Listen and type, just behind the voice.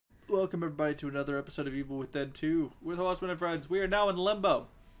Welcome everybody to another episode of Evil Within 2 with Horsemen and Friends. We are now in Limbo.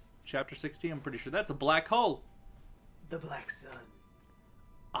 Chapter 16, I'm pretty sure. That's a black hole. The Black Sun.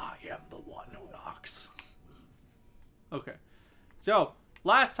 I am the one who knocks. Okay. So,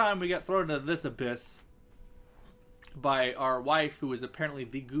 last time we got thrown into this abyss by our wife, who is apparently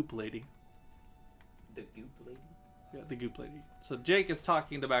the goop lady. The Goop Lady? Yeah, the goop lady. So Jake is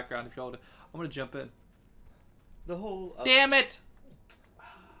talking in the background. If y'all want to, I'm going to jump in. The whole... Damn it!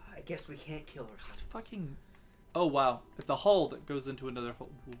 I guess we can't kill ourselves. Fucking... Oh, wow. It's a hole that goes into another hole.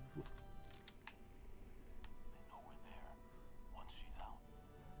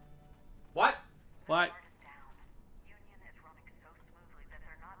 What? What?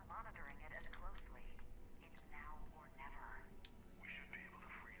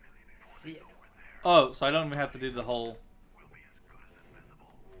 Theodore. Oh, so I don't even have to do the whole...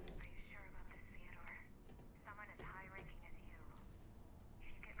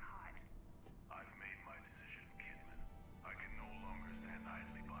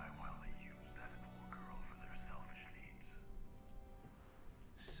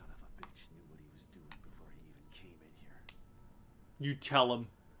 You tell him.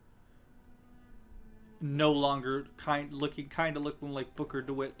 No longer looking like Booker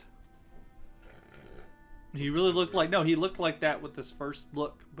DeWitt. He really looked like, no, he looked like that with his first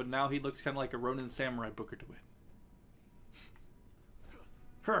look, but now he looks kind of like a Ronin samurai Booker DeWitt.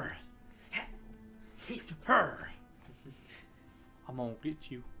 Her. Her. I'm gonna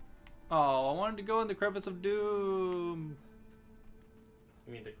get you. Oh, I wanted to go in the crevice of doom.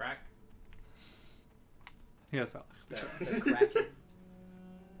 You mean the crack? Yes, Alex. The Kraken.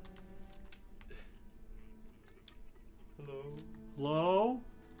 Hello? Hello?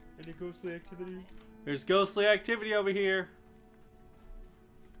 Any ghostly activity? There's ghostly activity over here.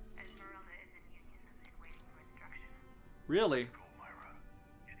 Really?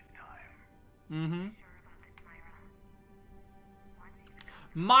 Mm-hmm.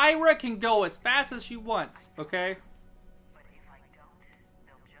 Myra can go as fast as she wants, okay?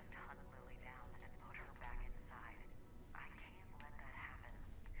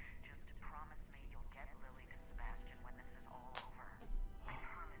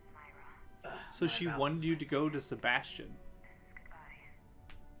 So she wanted you to go to Sebastian.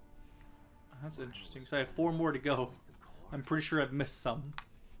 That's interesting. So I have 4 more to go. I'm pretty sure I've missed some.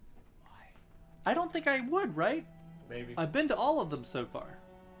 I don't think I would, right? Maybe. I've been to all of them so far.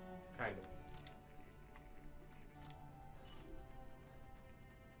 Kind of.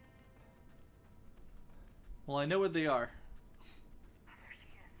 Well, I know where they are.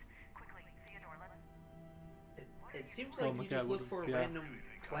 It seems like you just look for a yeah. random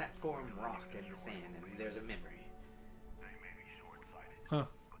platform rock in the sand and there's a memory. Huh.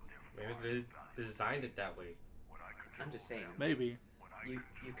 Maybe they designed it that way. I'm just saying. Maybe. You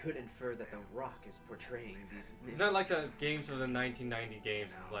could infer that the rock is portraying these memories. It's not like the games of the 1990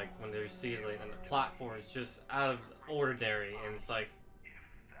 games. It's like when they're ceiling and the platform is just out of ordinary, and it's like,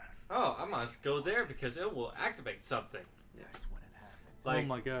 oh, I must go there because it will activate something. Yes, when it happened. Like Oh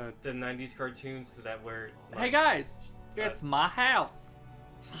my god. the 90s cartoons that were. Like, Hey guys! It's my house!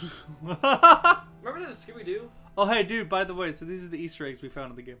 remember the Scooby Doo? Oh hey dude, by the way, so these are the Easter eggs we found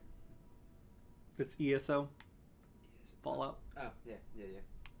in the game. It's ESO. Fallout. Oh, yeah.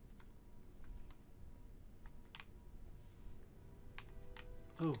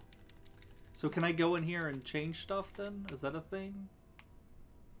 Oh. So can I go in here and change stuff then? Is that a thing?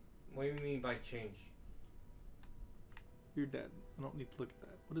 What do you mean by change? You're dead. I don't need to look at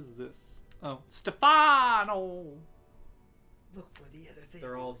that. What is this? Oh, Stefano! Look for the other things.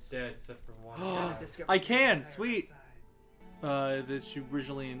 They're all dead except for one. Oh, guy. I can! Sweet! This you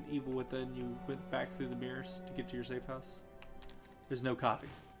originally in Evil Within, you went back through the mirrors to get to your safe house. There's no coffee.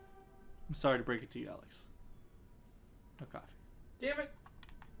 I'm sorry to break it to you, Alex. No coffee. Damn it!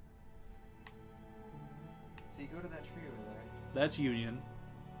 So you go to that tree over there. That's Union.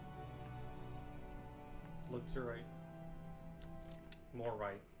 Looks are right. More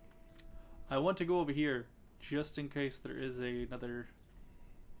right. I want to go over here just in case there is another.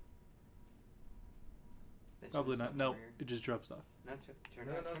 Probably not. No, it just drops off. No, turn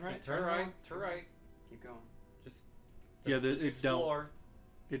No, right. no, Turn right. just turn right. Turn right. Keep going. Just Yeah, just it don't. explore.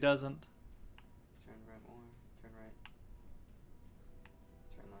 It doesn't. Turn right more. Turn right.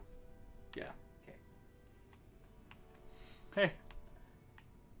 Turn left. Yeah. Okay. Hey.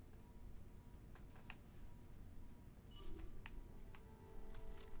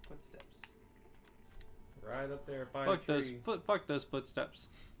 Footsteps. Right up there by Fuck the those tree. fuck those footsteps.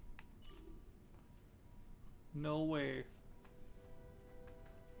 No way.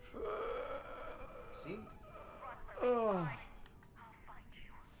 See? Oh.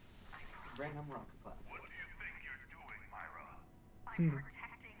 random rock platform. What do you think you're doing, Myra? I'm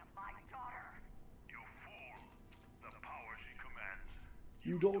protecting my daughter. You fool. The power she commands.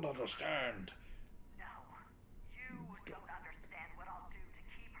 You don't understand. No, you don't understand what I'll do to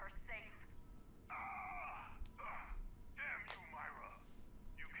keep her safe. Damn you, Myra.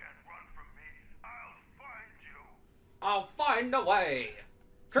 You can't run from me. I'll find you. I'll find a way.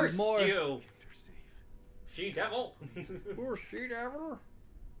 Curse more. you, she devil. Poor she devil.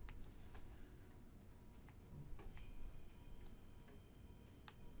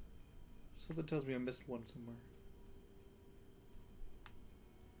 Something tells me I missed one somewhere.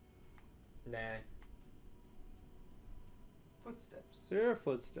 Nah. Footsteps. There are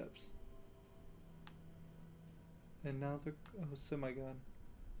footsteps. And now the semi-gun.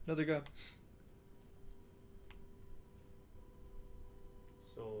 Another gun.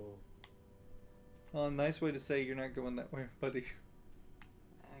 So. Oh, nice way to say you're not going that way, buddy.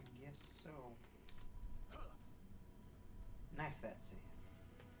 I guess so. Knife that sand.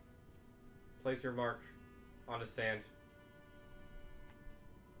 Place your mark on the sand.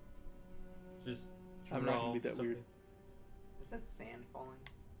 Just I'm not gonna draw be that something. weird. Is that sand falling?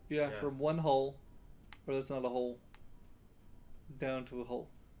 Yeah, Yes. from one hole, or that's not a hole, down to a hole.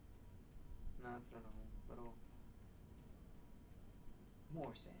 No, it's not a hole. Little.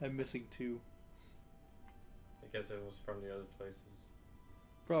 More sand. I'm missing two. I guess it was from the other places.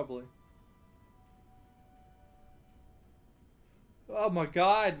 Probably. Oh my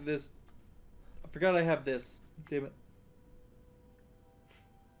god, this... I forgot I have this. Damn it.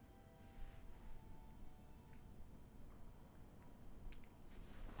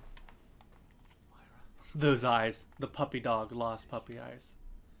 Those eyes. The puppy dog lost puppy eyes.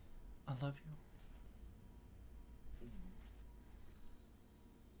 I love you.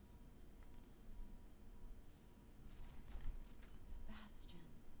 Sebastian.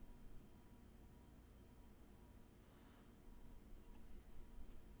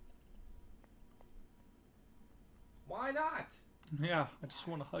 Why not? Yeah, I just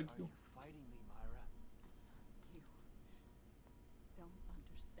want to hug you. Fighting me, Myra. You don't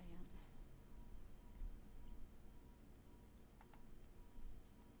understand.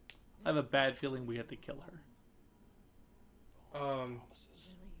 I have a bad feeling we have to kill her. Lily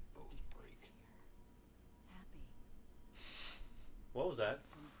will be safe here. Happy What was that?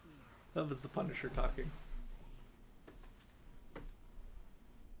 and here. That was the Punisher talking.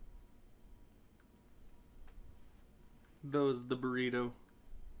 That was the burrito.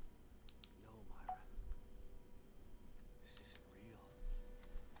 No, Myra. This isn't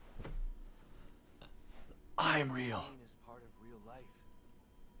real. I'm real. Pain is part of real life.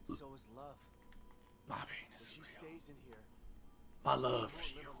 And so is love. My pain If is she real. stays in here, My love she for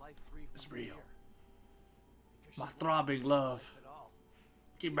won't you live a life free is from real. fear. Because My she won't throbbing live love. life at all.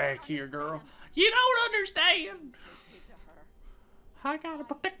 Get back here, girl. You don't understand. Take to her. I gotta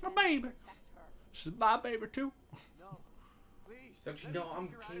protect my baby. Protect her. She's my baby too. No, please. Don't you let know me I'm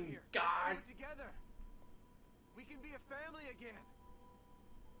take her out of King here. God? Let's do it together. We can be a family again.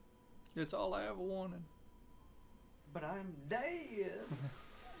 It's all I ever wanted. But I'm dead.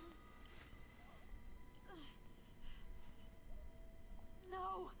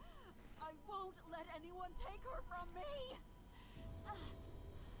 No, I won't let anyone take her from me.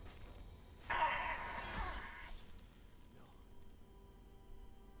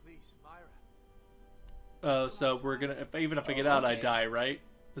 Please, Myra. Oh, so we're gonna. Even if I get out, I okay. die, right?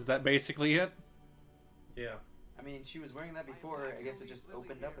 Is that basically it? Yeah. I mean, she was wearing that before. I guess it just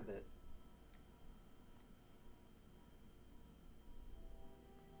opened up a bit.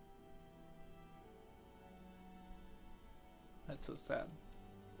 That's so sad.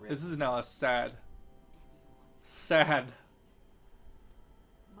 Rip. This is now a sad.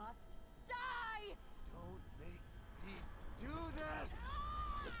 Must die. Don't make me do this.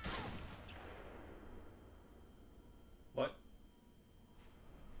 What?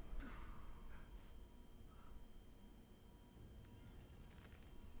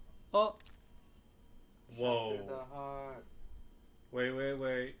 Oh, Whoa. Through the heart.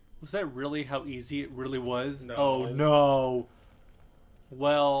 Wait. was that really how easy it really was? No. Oh no.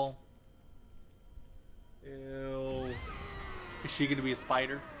 Well, Ew. is she gonna be a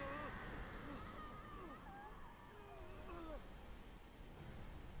spider?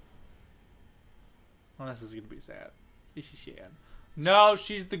 Oh, this is gonna be sad. Is she sad? No,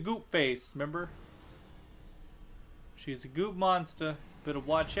 she's the goop face. Remember? She's a goop monster. Better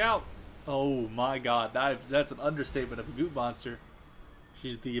watch out. Oh my God, that's an understatement of a goop monster.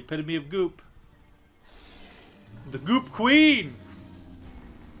 She's the epitome of goop. The goop queen.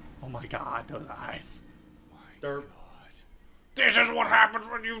 Oh my God, those eyes. Derp. This is what happens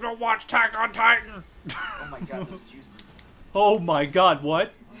when you don't watch Attack on Titan. Oh my god, those juices. Oh my god,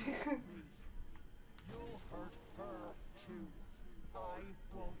 what? You'll hurt her too. I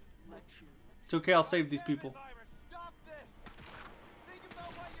won't let you. It's okay, I'll save these people. Myra, stop this! Think about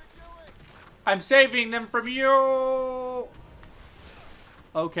what you're doing! I'm saving them from you!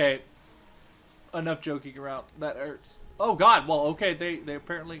 Okay. Enough joking around. That hurts. Oh god, well, okay, they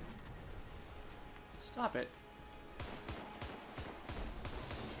apparently... Stop it.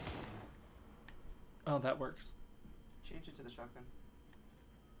 Oh, that works. Change it to the shotgun.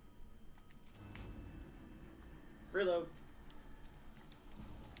 Reload.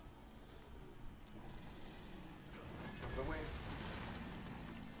 Jump away.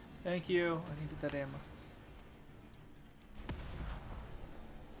 Thank you. I needed that ammo.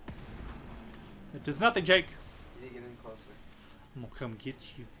 It does nothing, Jake. You need to get in closer. I'm gonna come get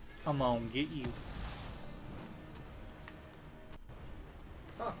you. I'm gonna get you.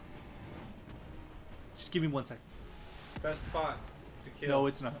 Huh. Just give me 1 second. Best spot to kill. No,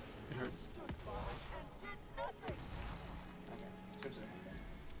 it's not. It hurts. Okay, switch the handgun.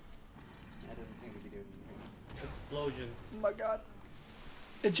 That doesn't seem to be doing anything. Explosions. Oh my god.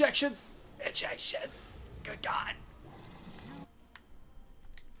 Injections! Injections! Good god.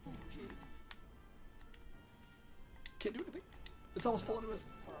 Can't do anything. It's almost full into us.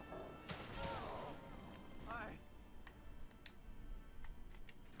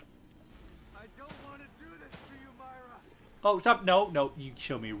 I don't want to do this to you, Myra. Oh, stop. No, no. You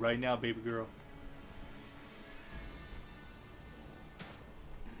show me right now, baby girl.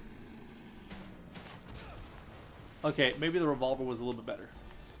 Okay, maybe the revolver was a little bit better.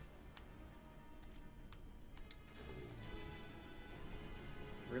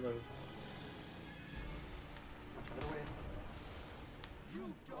 Reload. Other ways.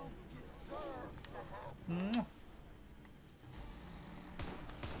 You don't deserve to have. Mwah.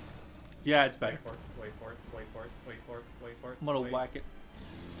 Yeah, it's better. Wait for it. Wait for it. Wait for it. Wait for it. Wait for it. I'm gonna wait. whack it.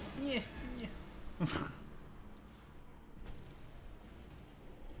 Yeah, yeah.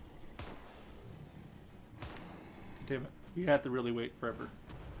 Damn it. You have to really wait forever.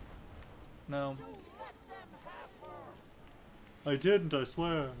 No. I didn't, I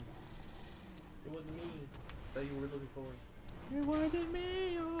swear. It wasn't me that you were looking for. It wasn't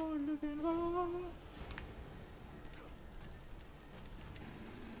me you're looking for.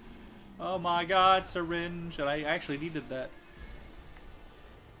 Oh my god, syringe. And I actually needed that.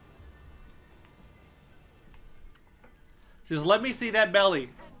 Just let me see that belly.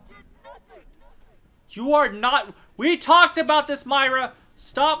 You are not... We talked about this, Myra.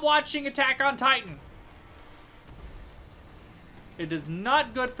 Stop watching Attack on Titan. It is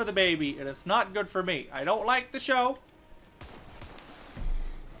not good for the baby. It is not good for me. I don't like the show.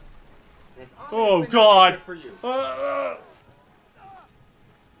 It's Oh, obviously not God. good for you.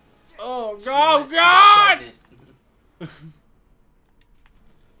 Oh, She God. went- she God. got pregnant.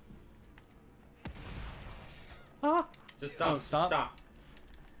 Huh? Just stop. Oh, stop. Stop.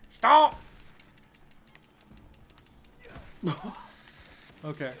 Stop!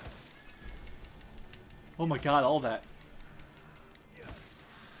 Okay. Oh my god, all that.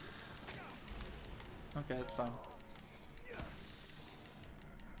 Okay, that's fine.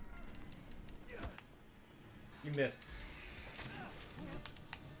 You missed.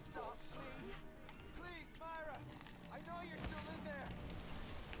 Stop me. Please, Myra. I know you're still in there.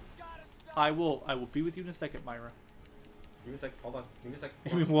 You gotta stop. I will be with you in a second, Myra. Give me a sec. Hold on. Give me a sec.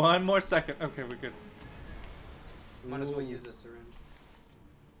 Give me one more second. Okay, we're good. Might as well Ooh. use this syringe.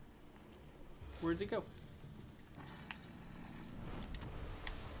 Where'd it go?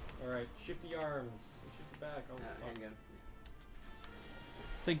 Alright, shift the arms. Shift the back. Oh, fuck. Handgun.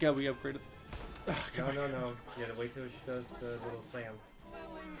 Thank god we upgraded. Ugh, come No, on. no, no. You gotta wait till she does the little slam.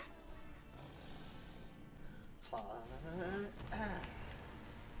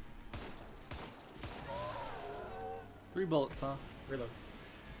 Three bullets, huh? Reload.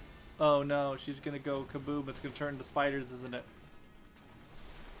 Oh no, she's gonna go kaboom. It's gonna turn to spiders, isn't it?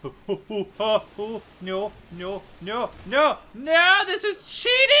 No, no, no, no, no! This is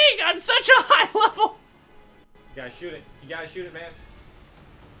cheating on such a high level! You gotta shoot it. You gotta shoot it, man.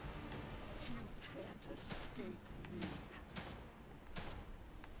 You can't escape me.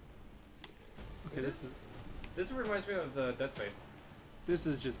 Okay, This reminds me of the Dead Space. this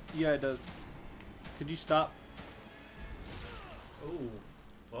is just, yeah, it does. Could you stop? Ooh,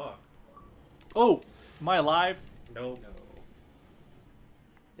 fuck. Oh, am I alive? Nope. No.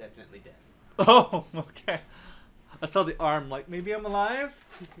 Definitely dead. Oh, okay. I saw the arm, like, maybe I'm alive?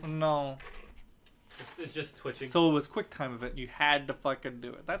 No. It's just twitching. So it was quick time event. You had to fucking do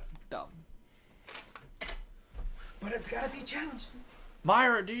it. That's dumb. But it's gotta be challenged.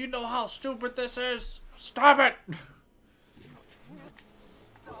 Myra, do you know how stupid this is? Stop it!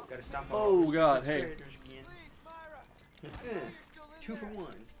 Gotta stop Oh, all God, those hey. predators again. Please, Myra. Eh, 2 for 1.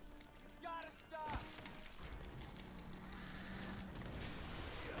 Gotta stop.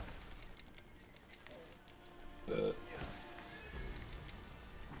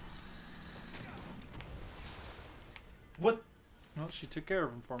 What? Well, she took care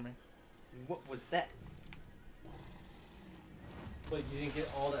of him for me. What was that? But you didn't get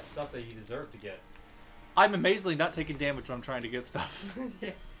all that stuff that you deserve to get. I'm amazingly not taking damage when I'm trying to get stuff. Yeah.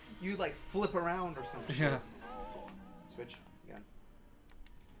 You like flip around or something. Yeah. Switch. Gun.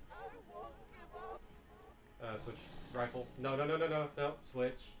 Switch rifle. No.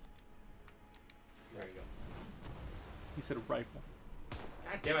 Switch. There you go. He said a rifle.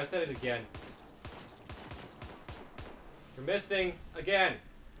 God damn, I said it again. You're missing again.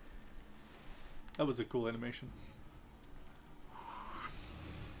 That was a cool animation.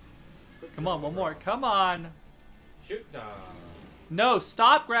 Come on, one more. Come on. Shoot. No,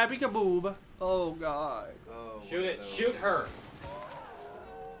 stop grabbing a boob. Oh, God. Oh. Shoot one it. of those. Shoot her.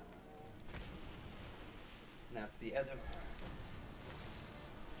 And that's the other.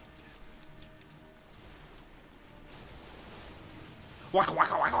 Waka,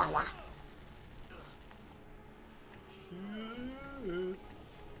 waka, waka, waka, waka.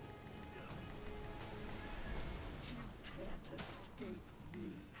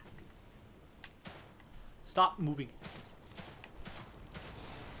 Stop moving.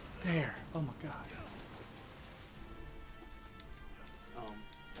 There. Oh my God.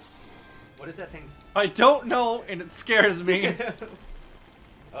 What is that thing? I don't know, and it scares me.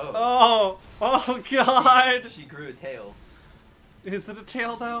 Oh. Oh God. She grew a tail. Is it a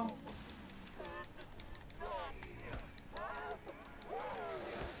tail though?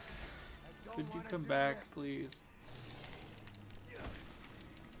 Could you come back, please?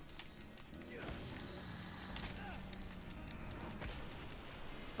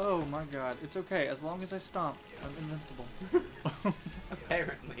 Oh my God, it's okay. As long as I stomp, I'm invincible.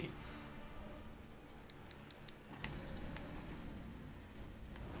 Apparently.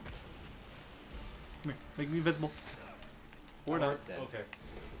 Come here, make me invincible. Or Oh, not. it's dead. Okay.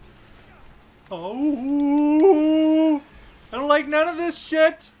 Oh, I don't like none of this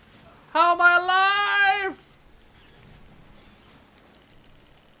shit. How am I alive?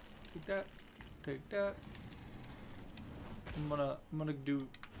 Take that. Take that. I'm gonna do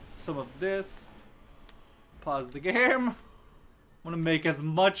some of this. Pause the game. I'm gonna make as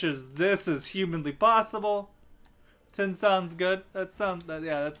much as this as humanly possible. 10 sounds good. Yeah, that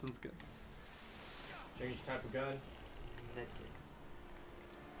sounds good. Change type of gun.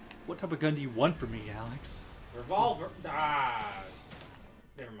 What type of gun do you want from me, Alex? Revolver. Ah.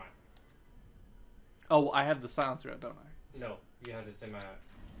 Never mind. Oh, I have the silencer out, don't I? No, you have to say my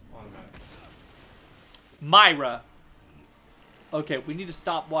automatic. Myra. Okay, we need to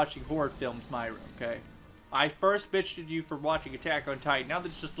stop watching horror films, Myra, okay? I first bitched at you for watching Attack on Titan. Now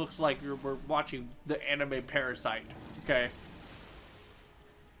this just looks like we're watching the anime Parasite, okay?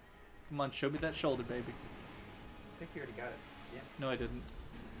 Come on, show me that shoulder, baby. I think we already got it. Yeah. No, I didn't.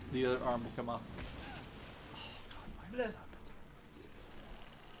 The other arm will come off. Oh, God, Myra, stop it.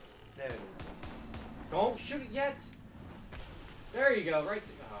 There it is. Don't shoot it yet. There you go, right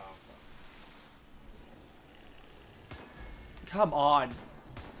there. Oh. Come on.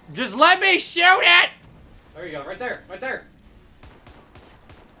 Just let me shoot it! There you go, right there, right there.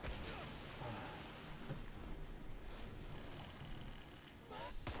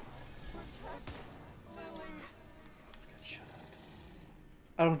 Shut up.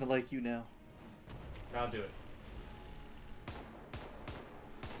 I don't even like you now. I'll do it.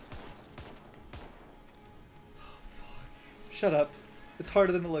 Shut up. It's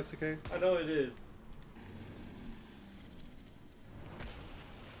harder than it looks, okay? I know it is.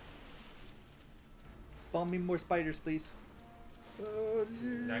 Spawn me more spiders, please. Not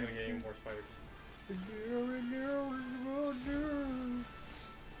gonna get any more spiders.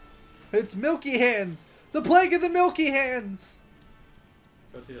 It's Milky Hands! The plague of the Milky Hands!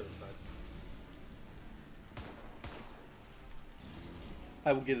 Go to the other side.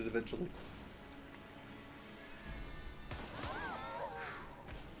 I will get it eventually.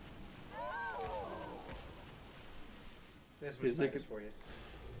 There's Is some it spiders good? for you.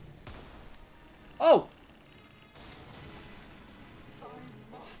 Oh!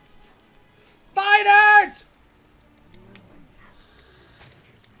 Spiders!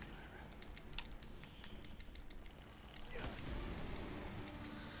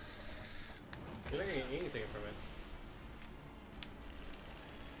 You're not gonna get anything from it.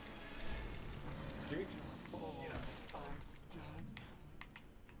 Shoot.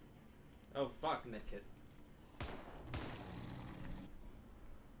 Oh fuck. Medkit.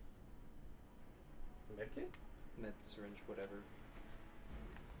 Medkit? Med syringe, whatever.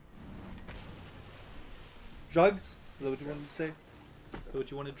 Drugs? Is that what you wanted to say? Is that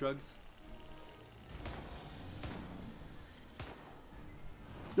what you wanted? Drugs?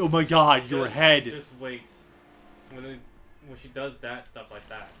 Oh my god, your head! Just wait. When she does that stuff like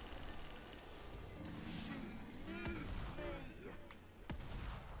that.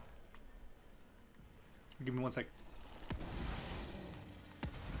 Give me 1 sec.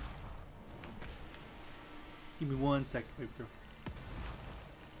 Give me 1 sec, baby girl.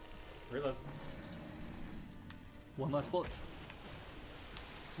 Reload. One last bullet.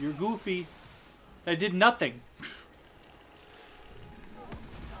 You're goofy. I did nothing.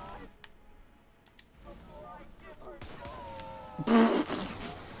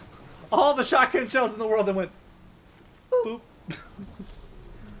 All the shotgun shells in the world that went boop.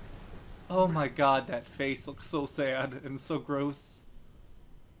 Oh my god, that face looks so sad and so gross.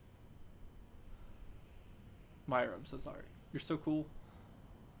 Myra, I'm so sorry. You're so cool.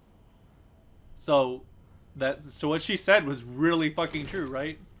 So what she said was really fucking true,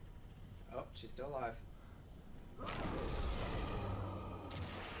 right? Oh, she's still alive.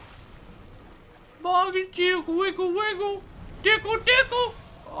 Boggy jiggle, wiggle, wiggle, tickle, tickle.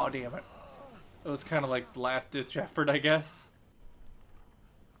 Oh, damn it. It was kind of like the last ditch effort, I guess.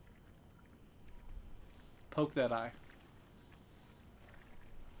 Poke that eye.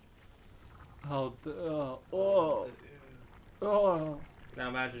 Oh, oh. Now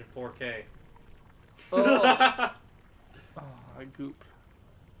imagine 4K. Oh, I goop.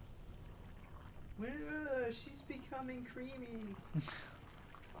 She's becoming creamy.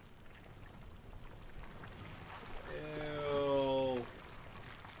 Ew.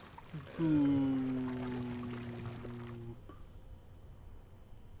 Goop.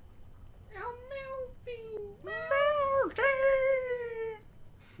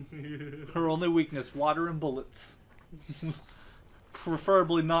 Her only weakness, water and bullets.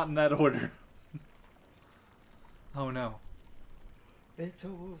 Preferably not in that order. Oh no. It's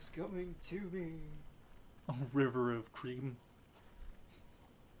almost coming to me. A river of cream.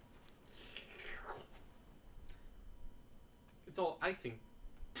 It's all icing.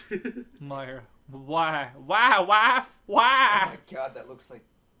 Myra. Why? Why, wife? Oh Why? my god, that looks like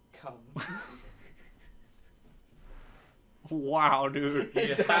cum. Wow, dude.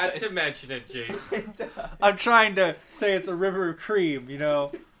 You had to mention it, Jake. It does. I'm trying to say it's a river of cream, you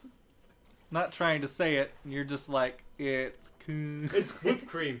know? Not trying to say it, and you're just like, it's cool. It's whipped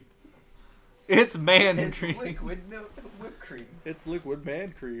cream. It's man It's cream. liquid whipped cream. It's liquid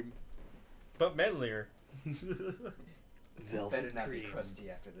man cream. But manlier. Velvet Better not be cream. crusty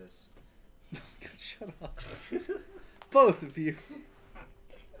after this. Shut up. Both of you.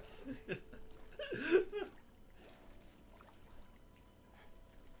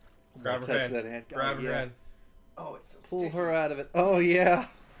 Grab her hand. That hand. Grab Oh, her yeah. hand. Oh, it's so Pull sticky. her out of it. Oh, yeah.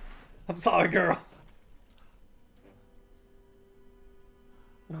 I'm sorry, girl.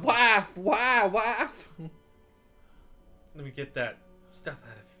 Wife, why, wife? Let me get that stuff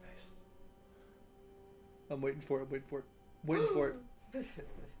out of your face. I'm waiting for it. I'm waiting for it. I'm waiting for it.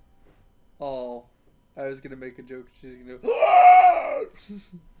 Oh, I was gonna make a joke. She's gonna.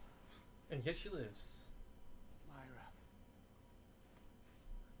 And yet she lives. Myra.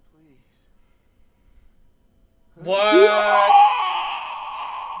 Please. What?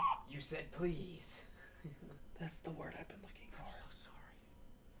 You said please. That's the word I've been looking for. I'm so sorry.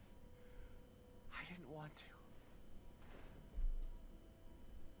 I didn't want to.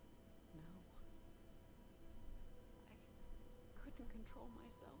 No. I couldn't control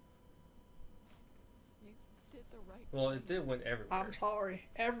myself. You did the right Well, thing. it did went everywhere. I'm sorry.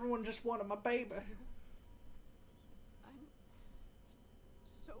 Everyone just wanted my baby. I'm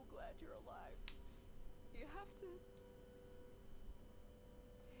so glad you're alive. You have to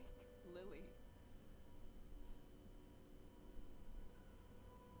take Lily.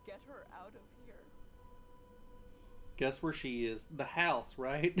 Get her out of here. Guess where she is? The house,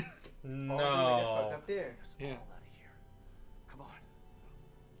 right? No. All the way the fuck up there. Yeah. All out of here. Come on.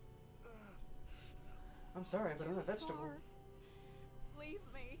 I'm sorry, but I'm a vegetable. Far. Leave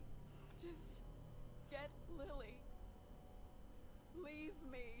me. Just get Lily. Leave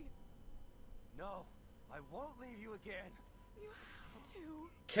me. No, I won't leave you again. You have to.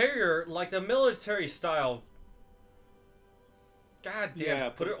 Carry her like the military style. God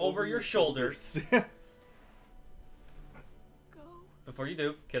damn. Put it over your shoulders. Go. Before you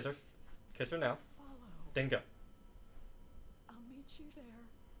do, kiss her. Kiss her now. Follow. Then go. I'll meet you there.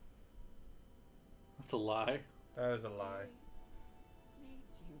 That's a lie. That is a lie. He needs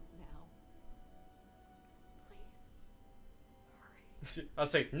you now. I'll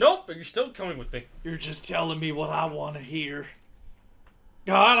say, nope, but you're still coming with me. You're just telling me what I want to hear.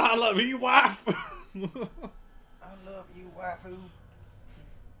 God, I love you, wife. I love you, waifu.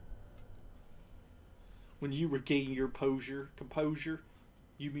 When you regain your composure,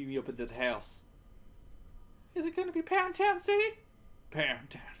 you meet me up at that house. Is it gonna be Pound Town City? Pound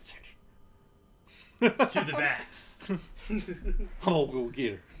Town City. To the backs. I'm gonna go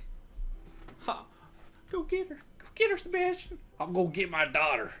get her. Ha. Go get her. Go get her, Sebastian. I'm gonna get my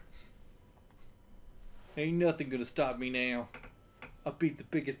daughter. Ain't nothing gonna stop me now. I beat the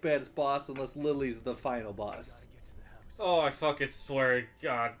biggest, baddest boss unless Lily's the final boss. Get to the house. Oh, I fucking swear to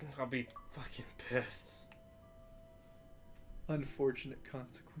God, I'll be fucking pissed. Unfortunate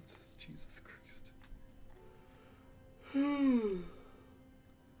consequences, Jesus Christ.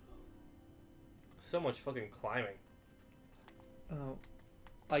 So much fucking climbing. Oh.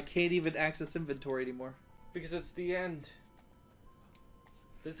 I can't even access inventory anymore. Because it's the end.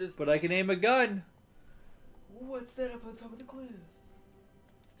 This is... But I can aim a gun. What's that up on top of the cliff?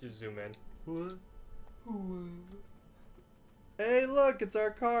 Just zoom in. What? Hey, look, it's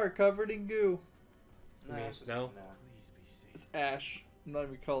our car covered in goo. You mean it's just snow? Please be safe. It's ash. I'm not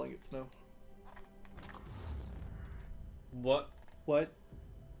even calling it snow. What? What?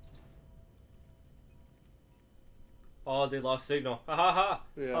 Oh, they lost signal. Ha ha ha.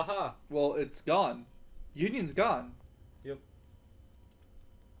 Yeah. Ha ha. Well, it's gone. Union's gone. Yep.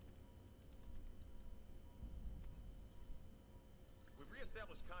 We've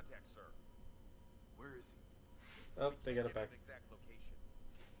reestablished contact, sir. Where is he? Oh, they got it Give back. an exact location.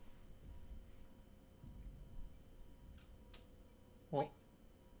 Well,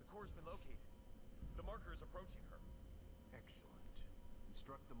 The core's been located. The marker is approaching her. Excellent.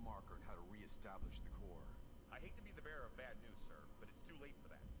 Instruct the marker on how to reestablish the core. I hate to be the bearer of bad news, sir, but it's too late for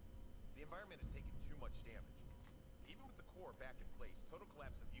that. The environment has taken too much damage. Even with the core back in place, total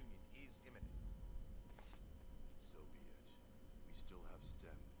collapse of Union is imminent. So be it. We still have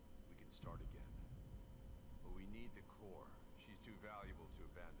STEM. We can start again. But we need the core. She's too valuable to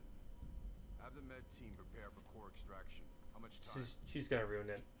abandon. Have the med team prepare for core extraction. How much time? She's gonna ruin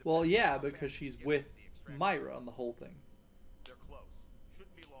it. well, yeah, because she's with Myra on the whole thing. They're close.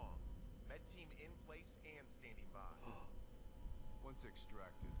 Shouldn't be long. Med team in place and standing by. Once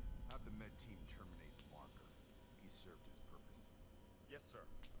extracted, have the med team terminate the marker. He served his purpose. Yes, sir.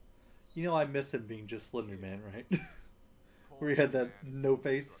 You know, I miss him being just Slender Man, right? Where he had that no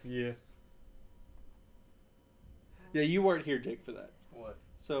face. Yeah. Yeah, you weren't here, Jake, for that. What?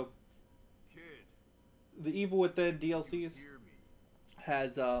 So, Kid, the Evil Within DLCs hear me.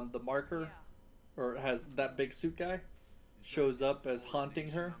 has the marker, or has that big suit guy, shows up as haunting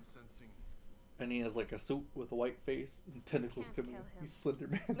her. I'm sensing. And he has like a suit with a white face and tentacles Can't coming kill out. him. He's Slender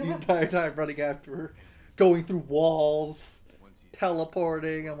Man the entire time running after her, going through walls, Once he's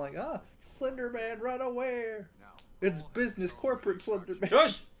teleporting. I'm like, Slender Man, run away! now. It's business, corporate Slender Man.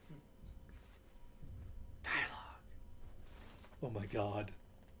 Shush! Dialogue. Oh my god.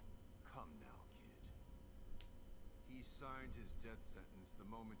 Come now, kid. He signed his death sentence the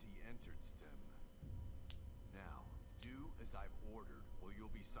moment he entered STEM. Now, do as I've ordered, or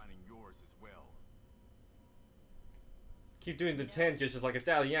you'll be signing yours as well. Keep doing the 10 just like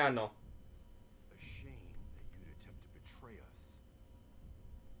Italiano. A shame that you'd attempt to betray us.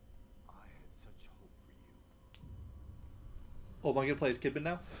 I had such hope for you. Oh, am I gonna play as Kidman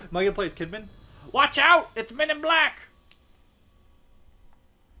now? Am I gonna play as Kidman? Watch out! It's Men in Black!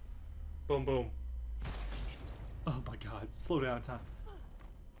 Boom, boom. Oh my god, slow down time.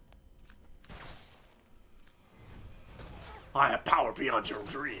 I have power beyond your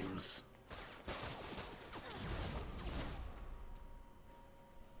dreams.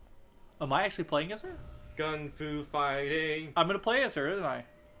 Am I actually playing as her? Gun fu fighting. I'm gonna play as her, isn't I?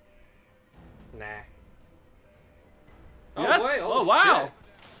 Nah. Yes? wait, Oh, wow. shit.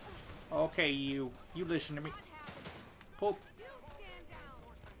 Okay, you listen to me. Pope.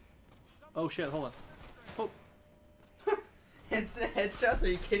 Oh shit, hold on. Pope. Instant headshots? Are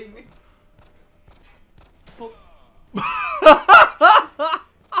you kidding me? Pope.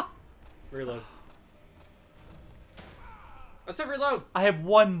 Reload. Let's a reload. I have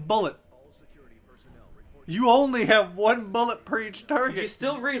one bullet. You only have one bullet per each You target.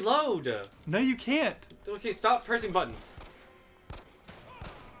 still reload. No, you can't. Okay, stop pressing buttons.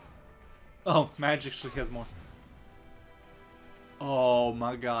 Oh, Magic actually has more. Oh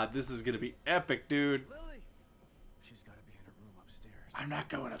my god, this is gonna be epic, dude. Lily! She's gotta be in her room upstairs. I'm not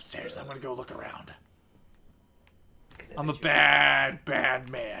going upstairs. I'm gonna go look around. 'Cause I I'm a bet you- bad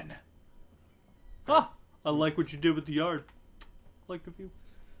man. Huh. I like what you did with the yard. I like the view.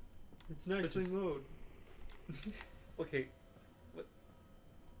 It's nicely mowed. Okay. What?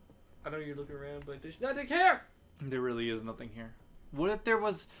 I know you're looking around, but there's nothing here. There really is nothing here. What if there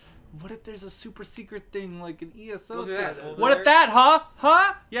was? What if there's a super secret thing like an ESO? Look at that. What if that, huh?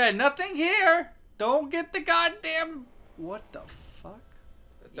 Huh? Yeah, nothing here. Don't get the goddamn. What the fuck?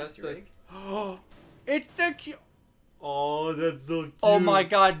 That's Easter the. egg? It's the cute. Oh, that's so cute. Oh my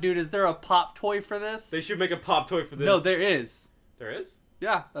god, dude! Is there a pop toy for this? They should make a pop toy for this. No, there is. There is?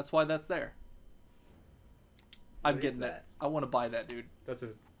 Yeah, that's why that's there. I'm What is getting that? that. I want to buy that, dude. That's a.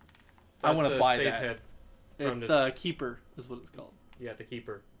 I want to buy safe that. head. It's this- the keeper, is what it's called. Yeah, the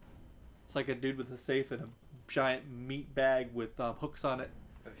keeper. It's like a dude with a safe and a giant meat bag with hooks on it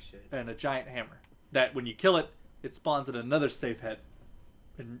Oh shit. and a giant hammer. That when you kill it, it spawns at another safe head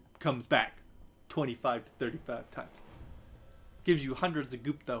and comes back 25 to 35 times. Gives you hundreds of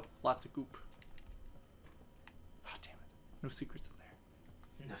goop though, lots of goop. Oh damn it! No secrets in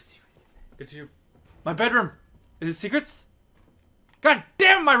there. No secrets in there. Get to your. My bedroom. Is it secrets? God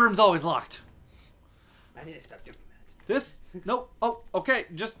damn, my room's always locked. I need to stop doing that. This? Nope. Oh, okay.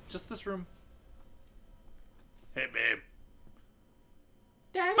 Just this room. Hey, babe.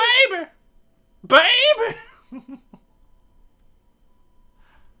 Daddy. Baby! Baby!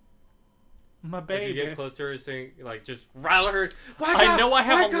 My As you baby. get close to her, saying like just rattle her. Wake I up! know I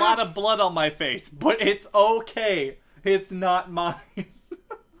have Wake a up! lot of blood on my face, but it's okay. It's not mine.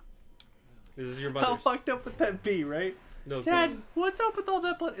 This is your How mother's. fucked up would that be, right? No, Dad, good. what's up with all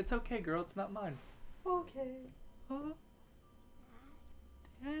that blood? It's okay, girl. It's not mine. Okay. Huh?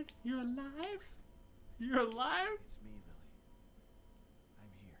 Dad, you're alive? You're alive? It's me, Lily. I'm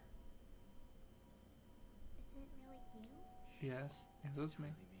here. Is it really you? Yes. Yes, that's me.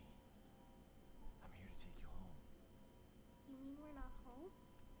 Really me. I'm here to take you home. You mean we're not home?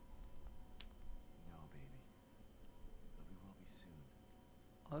 No, baby. But we will be soon.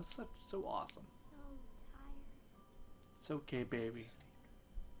 Oh, that's so awesome. So tired. It's okay, baby. Sleep.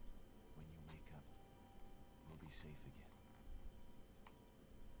 When you wake up, we'll be safe again.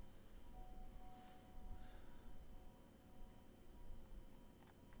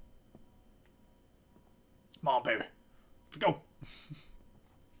 Come on, baby. Let's go.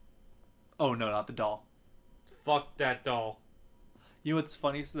 Oh, no, not the doll. Fuck that doll. You know what's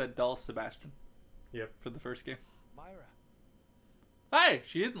funny is that doll's Sebastian Yep. for the first game. Myra, Hey,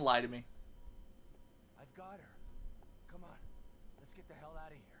 she didn't lie to me. I've got her. Come on. Let's get the hell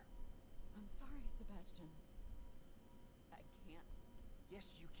out of here. I'm sorry, Sebastian. I can't.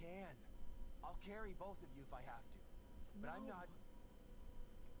 Yes, you can. I'll carry both of you if I have to. But I'm No. not.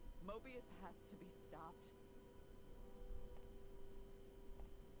 Mobius has to be stopped.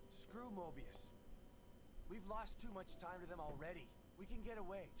 Screw Mobius. We've lost too much time to them already. We can get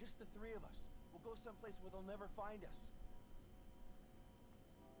away, just the three of us. We'll go someplace where they'll never find us.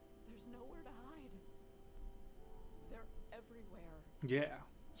 There's nowhere to hide. They're everywhere. Yeah.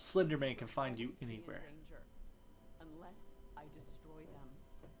 Slenderman can find you Always be in anywhere. danger, unless I destroy them.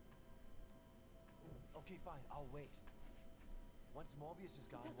 Okay, fine, I'll wait. Once Mobius is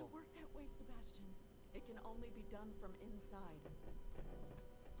It gone, doesn't work that way, Sebastian. It can only be done from inside.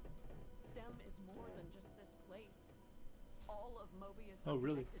 STEM is more than just this place. All of Mobius Oh, are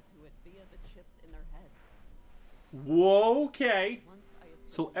really? connected to it via the chips in their heads. Whoa, okay. Once I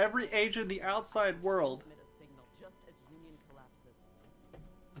So assimilate every them, agent in the outside world transmit a signal just as Union collapses.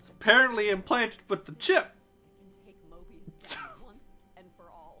 is apparently implanted with the chip. It can take Mobius down once and for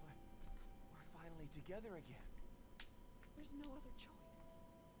all. we're finally together again. There's no other choice.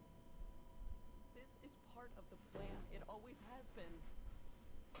 This is part of the plan. It always has been.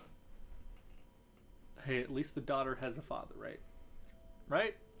 Hey, at least the daughter has a father, right?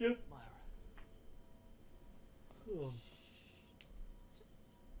 Right? Yep. Myra, Just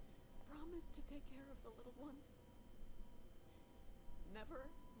promise to take care of the little one. Never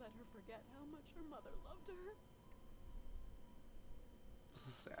let her forget how much her mother loved her. This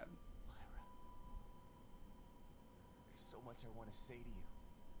is sad. Myra. There's so much I want to say to you.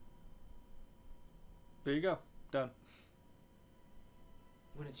 There you go. Done.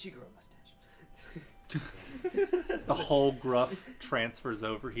 When did she grow a mustache? The whole gruff transfers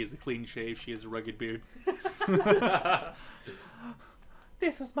over. He has a clean shave. She has a rugged beard.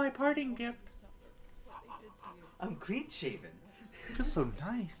 This was my parting gift. What they did to you. I'm clean shaven. Feels so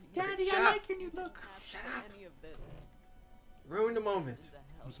nice. Daddy, Shut I up. like your new look. Ask Shut for up. Any of this. Ruined the moment. And the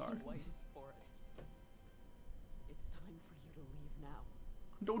hell I'm sorry. twice for it. It's time for you to leave now.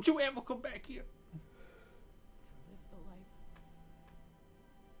 Don't you ever come back here. To live the life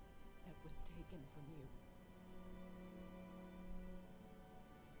that was taken from you.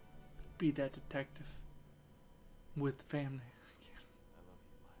 Be that detective with the family. I love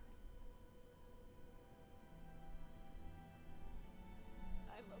you,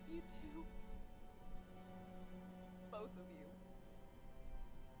 Myra. I love you you too. Both of you.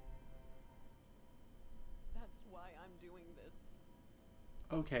 That's why I'm doing this.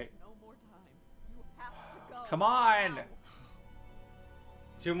 Okay. No more time. You have to go. Come on! now.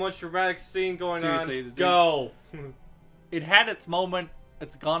 Too much dramatic scene going Seriously, on. the- Go. It had its moment.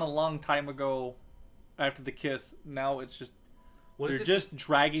 It's gone a long time ago after the kiss. Now it's just... What they're if it's just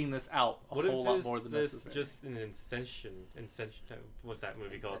dragging this out a What whole if lot more it's than this necessary. just an Inception? What's that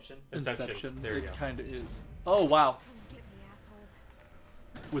movie Inception? called? Inception. There you It go. kind of is. Oh, wow. Come get me,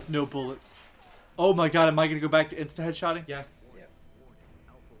 assholes. With no bullets. Oh my god, am I going to go back to insta-headshotting? Yes. Yeah.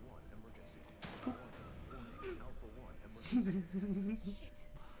 Shit.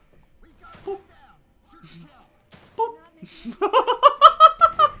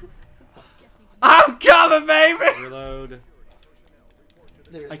 I'm coming, baby! Reload.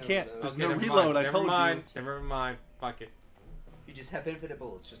 There is I no can't- reload. there's Okay, no never reload, mind. I Never told you. mind. Never mind. Fuck it. You just have infinite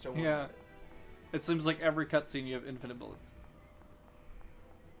bullets. Just don't worry Yeah. about it. It seems like every cutscene you have infinite bullets.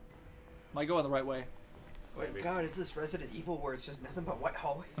 Am I going the right way? Wait, Maybe. God, is this Resident Evil where it's just nothing but white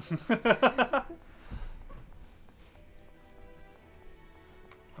hallways?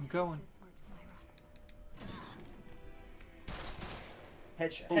 I'm going. This works, Myra.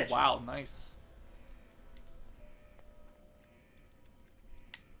 Headshot. Oh, headshot. wow, nice.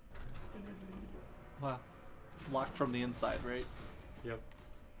 Wow. Locked from the inside, right? Yep.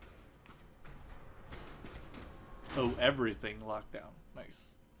 Oh, everything locked down. Nice.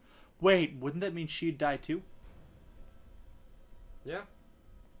 Wait, wouldn't that mean she'd die too? Yeah.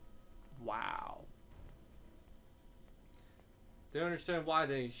 Wow. Don't understand why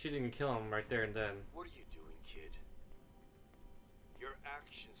she didn't kill him right there and then. What are you doing, kid? Your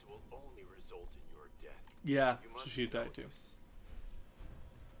actions will only result in your death. Yeah, You so must she'd know die too. this.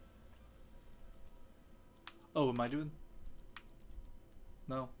 Oh, am I doing?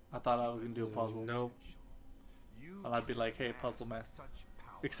 No, I thought I was gonna do a puzzle. Nope. You And I'd be like, hey, puzzle math. such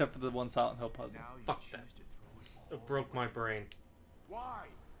power. Except for the one Silent Hill puzzle. Now you Fuck choose that. to throw it all It broke my away. brain. Why?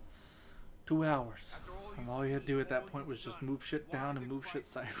 2 hours. After all And you've all you had to do seen, at that all point you've was just done, move shit why down the and move shit crisis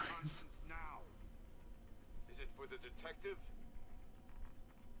sideways. conscience now? Is it for the detective?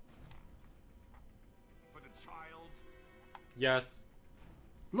 For the child? Yes.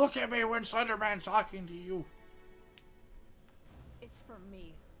 Look at me when Slenderman's talking to you. It's for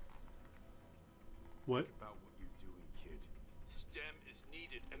me. What? About what you're doing, kid. STEM is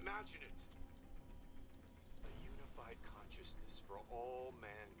needed. Imagine it. A unified consciousness for all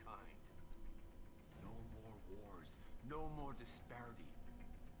mankind. No more wars. No more disparity.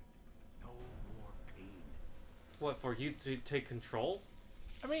 No more pain. What, for you to take control?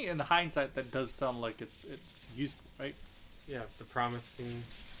 I mean, in hindsight, that does sound like it's useful, right? Yeah, the promising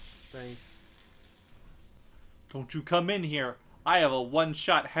things. Don't you come in here. I have a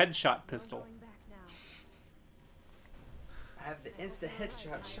one-shot headshot I'm pistol. going back now. I have the insta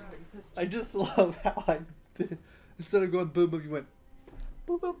headshot shotting pistol. I just love how I did. Instead of going boom boom, you went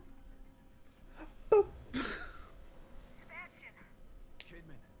boom boom. Boom. Sebastian,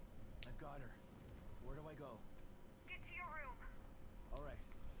 Kidman, I've got her. Where do I go? get to your room. All right.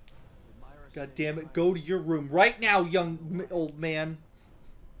 With Myra God staying damn in it! my- Go to your room right now, old man.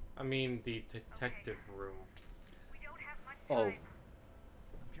 I mean, the detective room. We don't have much Oh, time.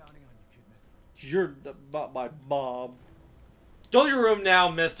 I'm counting on you, Kidman. you're not my mom. Go to your room now,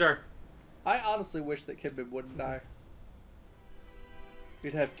 mister! I honestly wish that Kidman wouldn't die.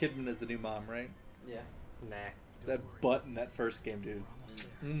 We'd have Kidman as the new mom, right? Yeah. Nah. That butt in that first game, dude.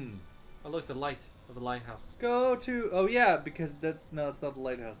 Mm. Oh, look, the light of the lighthouse. Go to. Oh yeah, because that's not the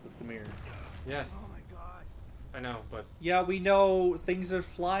lighthouse. That's the mirror. Yes. Oh my God. I know, but Yeah, we know things are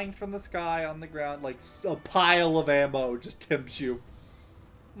flying from the sky on the ground like a pile of ammo just tempts you.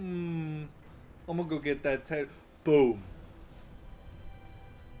 I'm gonna go get that. Boom.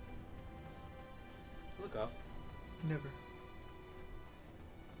 look up. Never.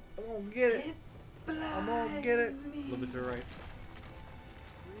 I'm gonna get it. I'm gonna get it. A little bit to the right.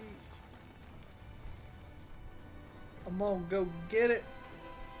 Please. I'm gonna go get it.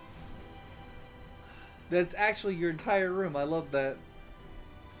 That's actually your entire room. I love that.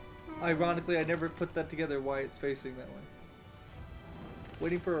 Ironically, I never put that together why it's facing that way.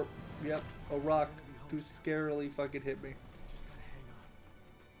 Waiting for a rock to scarily fucking hit me. Just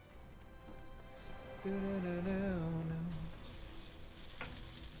gotta hang on.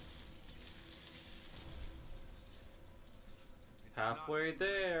 Halfway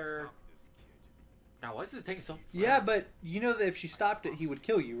there. Stop this kid. Now, why does it take so? Yeah, but you know that if she stopped it, he would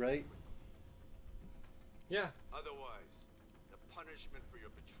kill you, right? Yeah. Otherwise, the punishment for your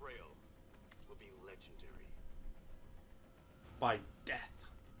betrayal will be legendary. By death.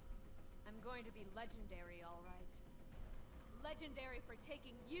 I'm going to be legendary, all right. Legendary for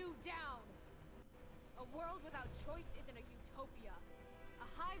taking you down. A world without choice isn't a utopia. A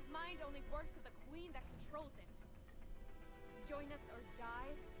hive mind only works with a queen that controls it. Join us or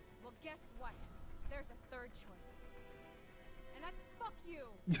die? Well, guess what? There's a third choice. And that's fuck you.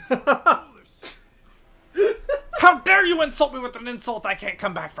 How dare you insult me with an insult I can't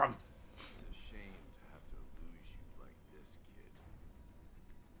come back from? It's a shame to have to lose you like this, kid.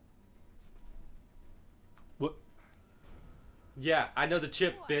 What? Yeah, I know the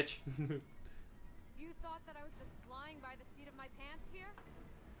chip, bitch. You thought that I was just flying by the seat of my pants here?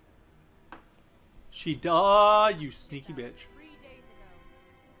 She died, you sneaky bitch. 3 days ago.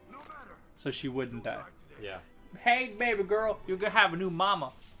 No matter. So she wouldn't die. Yeah. Hey, baby girl, you're gonna have a new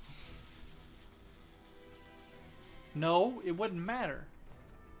mama. No, it wouldn't matter.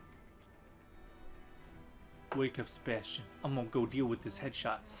 Wake up, Sebastian. I'm gonna go deal with these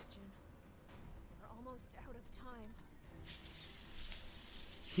headshots. We're almost out of time.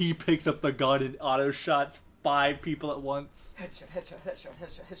 He picks up the gun and auto shots 5 people at once.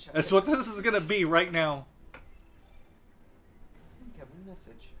 Headshot. That's what this is gonna be right now. Give me a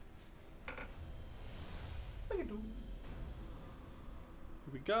message. Here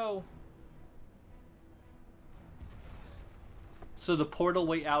we go. So the portal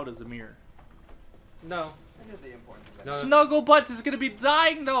way out is a mirror. No. I knew the importance of that. No. Snuggle Butts is gonna be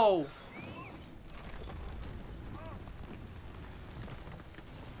dying though. What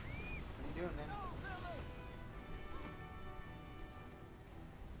are you doing, man?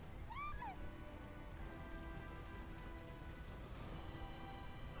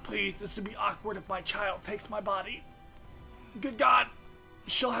 Please, this would be awkward if my child takes my body. Good God,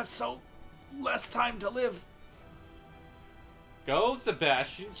 she'll have so less time to live. Go,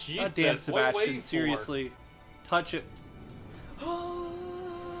 Sebastian. Jesus. God damn, what are you waiting Sebastian, for? seriously. Touch it.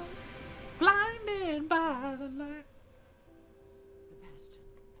 Blinded by the light. Sebastian.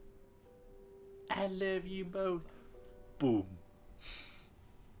 I love you both. Boom.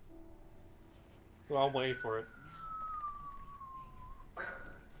 Well, I'm waiting for it.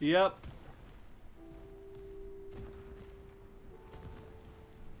 Yep.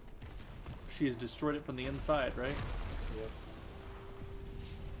 She has destroyed it from the inside, right? Yep.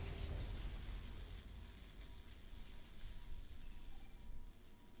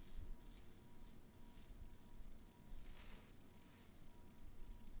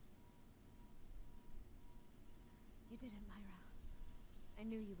 You did it, Myra. I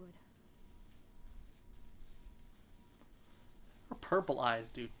knew you would. Her purple eyes,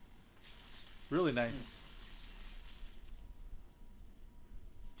 dude. Really nice.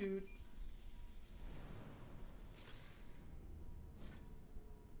 Dude.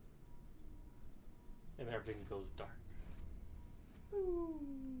 And everything goes dark.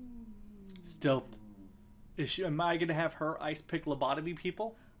 Stealth. Am I gonna have her ice pick lobotomy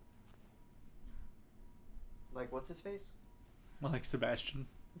people? Like, what's his face? Like Sebastian.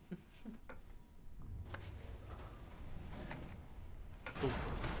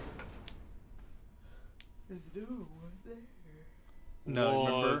 There's no one there. No, What?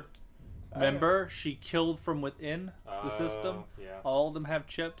 remember? Remember, she killed from within the system. Yeah. All of them have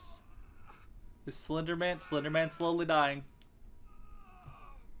chips. Is Slender Man slowly dying.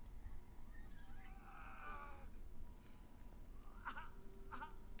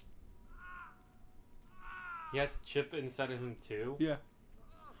 He has a chip inside of him too. Yeah.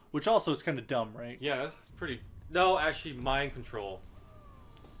 Which also is kind of dumb, right? Yeah, that's pretty. No, actually, mind control.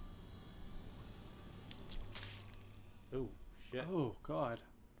 Oh shit. Oh God.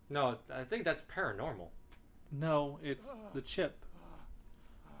 No, I think that's paranormal. No, it's the chip.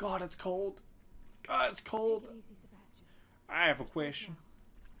 God, it's cold. God, it's cold. Take it easy, Sebastian. I have a question.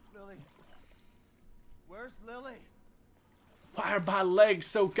 Lily. Where's Lily? Why are my legs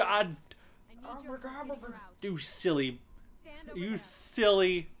so god? I need your help getting her out. You silly. Stand over You there.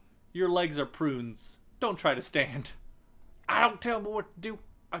 silly. Your legs are prunes. Don't try to stand. I don't tell me what to do.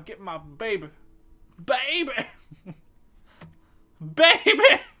 I get my baby. Baby!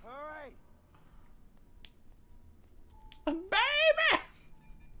 Baby! All right. Baby!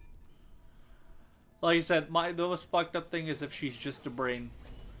 Like I said, the most fucked up thing is if she's just a brain.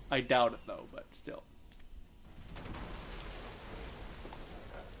 I doubt it though, but still.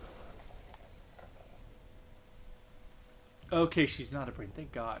 Okay, she's not a brain.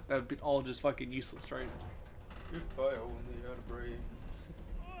 Thank God. That would be all just fucking useless, right? If I only had a brain.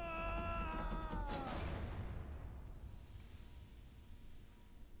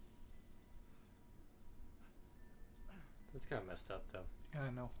 That's kind of messed up, though. Yeah,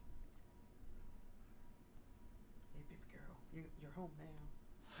 I know. Hey, baby girl. You're home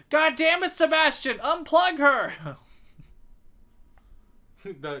now. God damn it, Sebastian! Unplug her!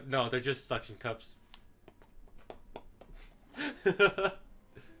 No, they're just suction cups. Really you?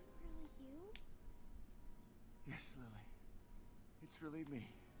 Yes, Lily. It's really me.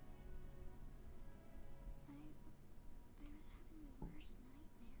 I was having the worst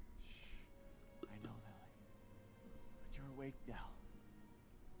nightmare. Shh. I know, Lily. But you're awake now.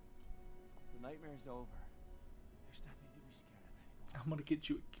 The nightmare's over. There's nothing to be scared of anymore. I'm gonna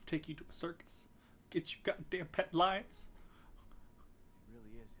take you to a circus. Get you goddamn pet lions. It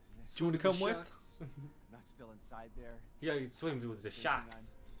really is, isn't it? Do you want to come with? I'm not still inside there. Yeah, you swim with the Sleeping sharks. on-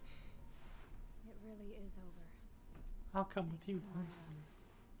 It really is over. I'll come with you. Next time around.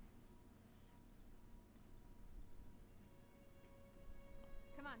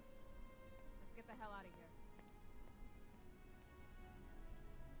 Come on. Let's get the hell out of here.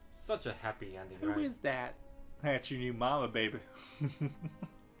 Such a happy ending, Who right? is that? That's your new mama, baby.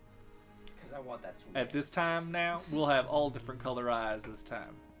 Because I want that sweet. At this time now, we'll have all different color eyes this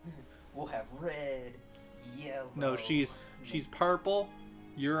time. We'll have red, yellow. No, she's purple.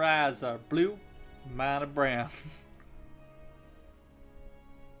 Your eyes are blue. Mine are brown.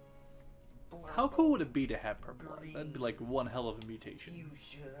 How cool would it be to have purple eyes? That'd be like one hell of a mutation.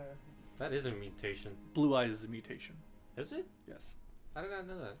 Fuchsia. That is a mutation. Blue eyes is a mutation. Is it? Yes. I did not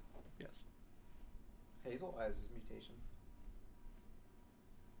know that. Yes. Hazel eyes is mutation.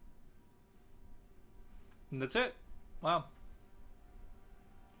 And that's it. Wow.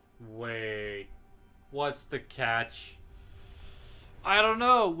 Wait. What's the catch? I don't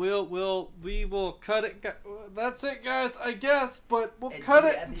know. We will cut it. That's it, guys. I guess, but we'll cut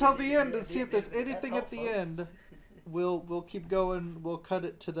it until the end and see if there's anything at the end. We'll keep going. We'll cut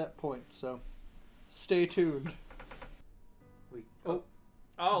it to that point. So, stay tuned. Wait. Oh,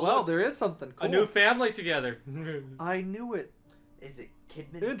 Oh, well, look, there is something cool. a new family together. I knew it. Is it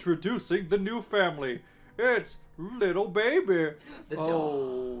Kidman? Introducing the new family. It's little baby. The oh,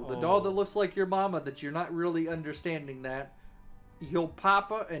 doll. the doll that looks like your mama. That you're not really understanding that. Yo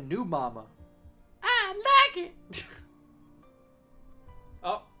papa and new mama. I like it.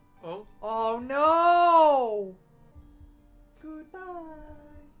 Oh, oh. Oh no! Goodbye.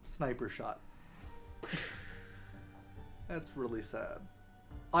 Sniper shot. That's really sad.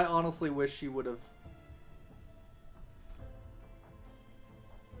 I honestly wish she would have.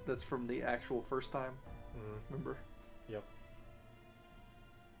 That's from the actual first time. Remember? Yep.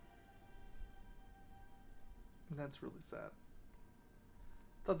 That's really sad.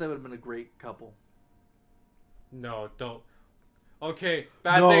 Thought that would have been a great couple. No, don't. Okay,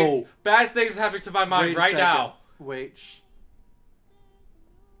 bad No. things. Bad things happen to my mind Wait a right second. now. Wait. Shh.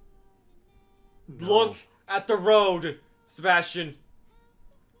 No. Look at the road, Sebastian.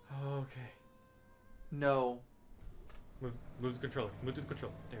 Okay. No. Move the controller. Move to the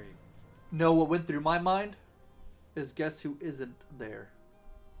controller. There you go. No, what went through my mind is guess who isn't there.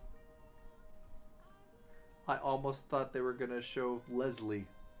 I almost thought they were going to show Leslie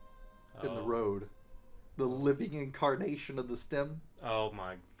in the Oh. road. The living incarnation of the stem. Oh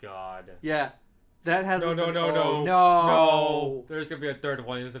my god. Yeah. That hasn't No, been... no, oh, no. no. No. There's gonna be a third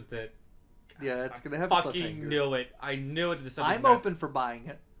one, isn't it? Yeah, it's going to have I a fucking cliffhanger. knew it. I knew it. I'm open for buying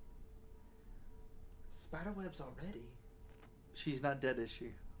it. Spiderwebs already. She's not dead, is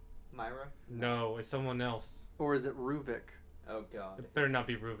she? Myra? No, it's someone else. Or is it Ruvik? Oh god. It better not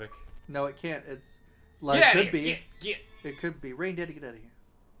be Ruvik. No, it can't. It's... Like, Get it out could be. Get. It could be. Rain Daddy, get out of here.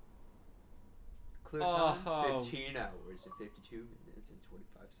 Clear time, Oh. 15 hours and 52 minutes and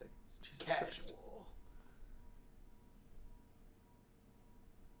 25 seconds. Jesus Christ. Casual.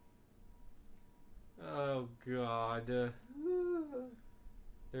 Oh god.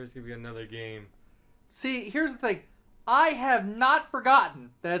 There's gonna be another game. See, here's the thing. I have not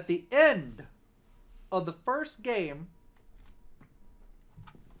forgotten that at the end of the first game,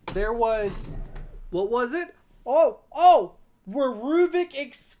 there was... What was it? Oh! Where Ruvik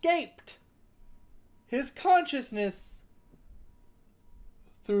escaped his consciousness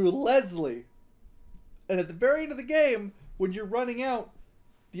through Leslie. And at the very end of the game, when you're running out,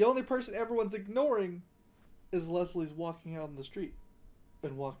 the only person everyone's ignoring is Leslie's walking out on the street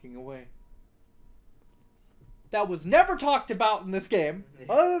and walking away. That was never talked about in this game.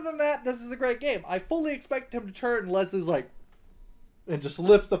 Other than that, this is a great game. I fully expect him to turn and Leslie's like... And just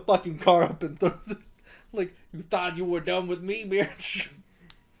lifts the fucking car up and throws it. Like, you thought you were done with me, bitch.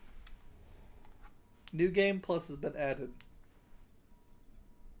 New game plus has been added.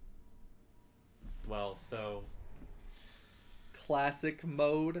 Well, so Classic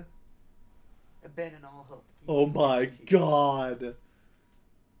mode. Abandon all hope. Oh my god.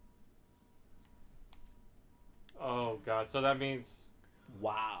 oh god, so that means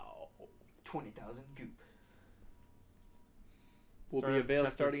Wow. 20,000 goop. Will Start be at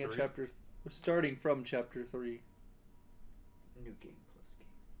available chapter starting from chapter 3. New game plus game.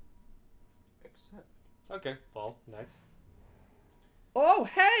 Except. Okay, well, next. Oh,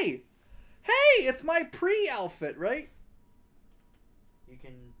 hey! Hey, it's my pre-outfit, right? You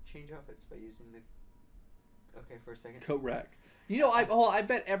can change outfits by using the. Okay, for a second. Coat rack. You know, I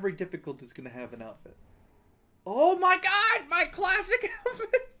bet every difficulty is gonna have an outfit. Oh my god, my classic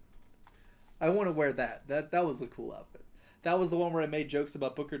outfit! I want to wear that. That was a cool outfit. That was the one where I made jokes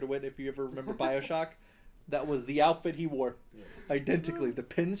about Booker DeWitt. If you ever remember Bioshock, that was the outfit he wore, identically. The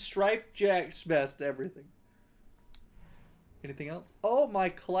pinstripe Jack's vest, everything. Anything else? Oh, my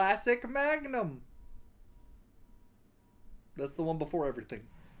classic Magnum. That's the one before everything.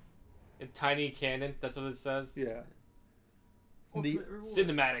 In tiny cannon, that's what it says. Yeah.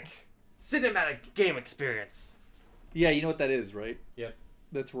 Cinematic game experience. Yeah, you know what that is, right? Yep.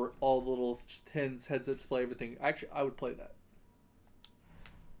 That's where all the little headsets display everything. Actually, I would play that.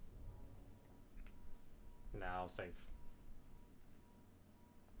 Now safe.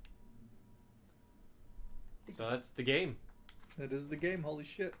 So that's the game. That is the game. Holy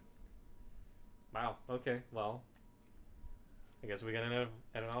shit. Wow. Okay. Well, I guess we gotta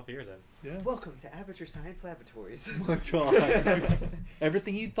end it off here then. Yeah. Welcome to Aperture Science Laboratories. Oh my god.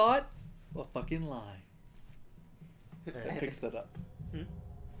 Everything you thought? A fucking lie. It picks that up.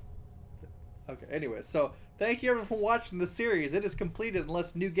 Okay, anyway, so thank you everyone for watching the series. It is completed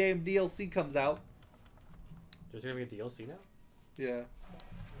unless new game DLC comes out. There's gonna be a DLC now? Yeah.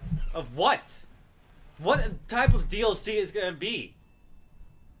 Of what? What type of DLC is gonna be?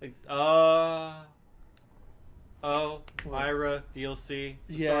 Like, Myra DLC.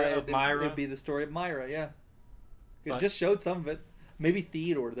 The story of Myra. It'd be the story of Myra, yeah. It But- just showed some of it. Maybe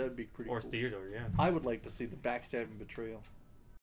Theodore, that'd be pretty Or cool. Theodore, yeah. I would like to see the backstabbing betrayal.